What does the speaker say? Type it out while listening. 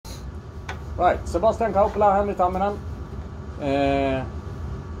Right, Sebastian Kauppila, Henry Tamminen.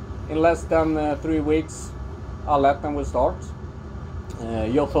 In less than 3 weeks, AllEttan will start.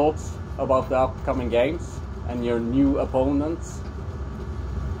 Your thoughts about the upcoming games and your new opponents?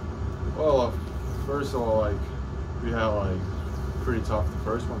 Well, first of all, we had pretty tough the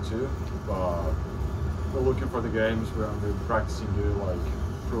first one too, but we're looking for the games. We're gonna be practicing good,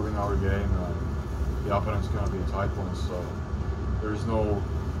 improving our game, and the opponent's gonna be a tight one. So there's no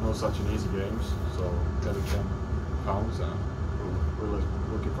such an easy games. So every game counts, and we're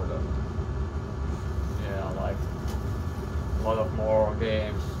looking for that. Yeah, a lot of more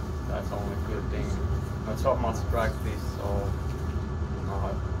games. That's only good thing. Not so much practice, so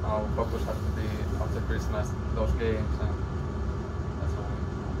our focus has to be after Christmas those games, and that's only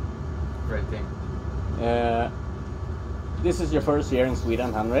a great thing. This is your first year in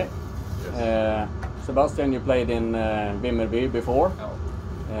Sweden, Henry. Yes. Sebastian, you played in Vimmerby before. No.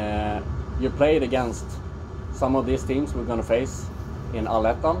 You played against some of these teams we're going to face in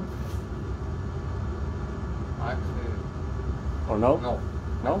AllEttan. Actually, Or no? no.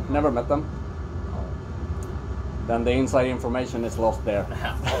 No? Never met them? No. Then the inside information is lost there.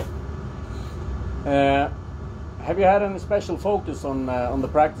 Have you had any special focus on the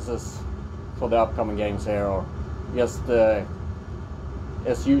practices for the upcoming games here, or just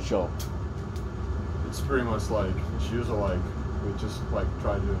as usual? It's pretty much as usual. We just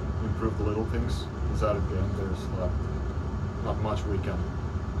try to improve the little things inside of the game. There's not much we can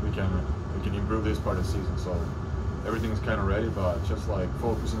improve this part of the season. So everything's kind of ready, but just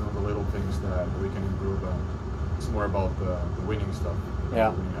focusing on the little things that we can improve. And it's more about the winning stuff.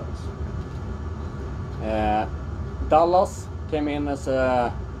 Yeah. The winning habits. Dallas came in as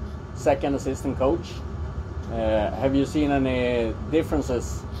a second assistant coach. Have you seen any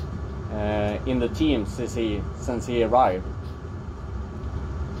differences in the team since he arrived?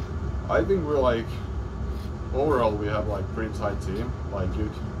 I think we're overall we have pretty tight team,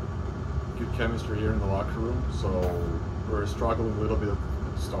 good chemistry here in the locker room. So we're struggling a little bit at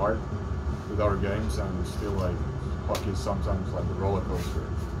the start with our games, and still hockey is sometimes a roller coaster.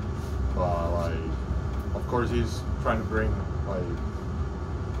 But of course he's trying to bring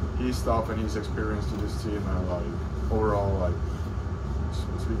his stuff and his experience to this team, and overall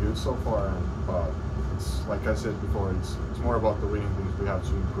it's been good so far. But it's like I said before, it's more about the winning things we have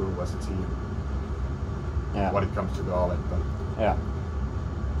to improve as a team. Yeah. When it comes to the AllEttan.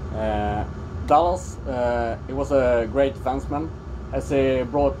 Yeah. Dallas, he was a great defenseman. Has he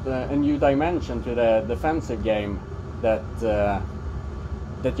brought a new dimension to the defensive game that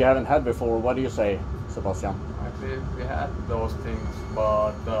you haven't had before? What do you say, Sebastian? Actually, we had those things,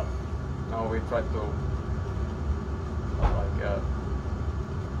 but now we try to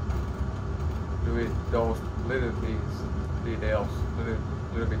do it those little things, details,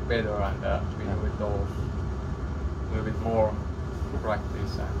 little bit better, and we do it those a little bit more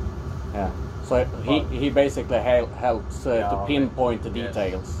practice. And yeah. So he basically helps to pinpoint the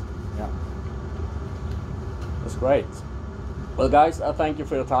details. Yes. Yeah. That's great. Well, guys, I thank you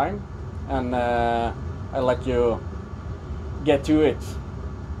for your time, and I'll let you get to it.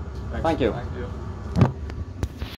 Thanks. Thank you. Thank you.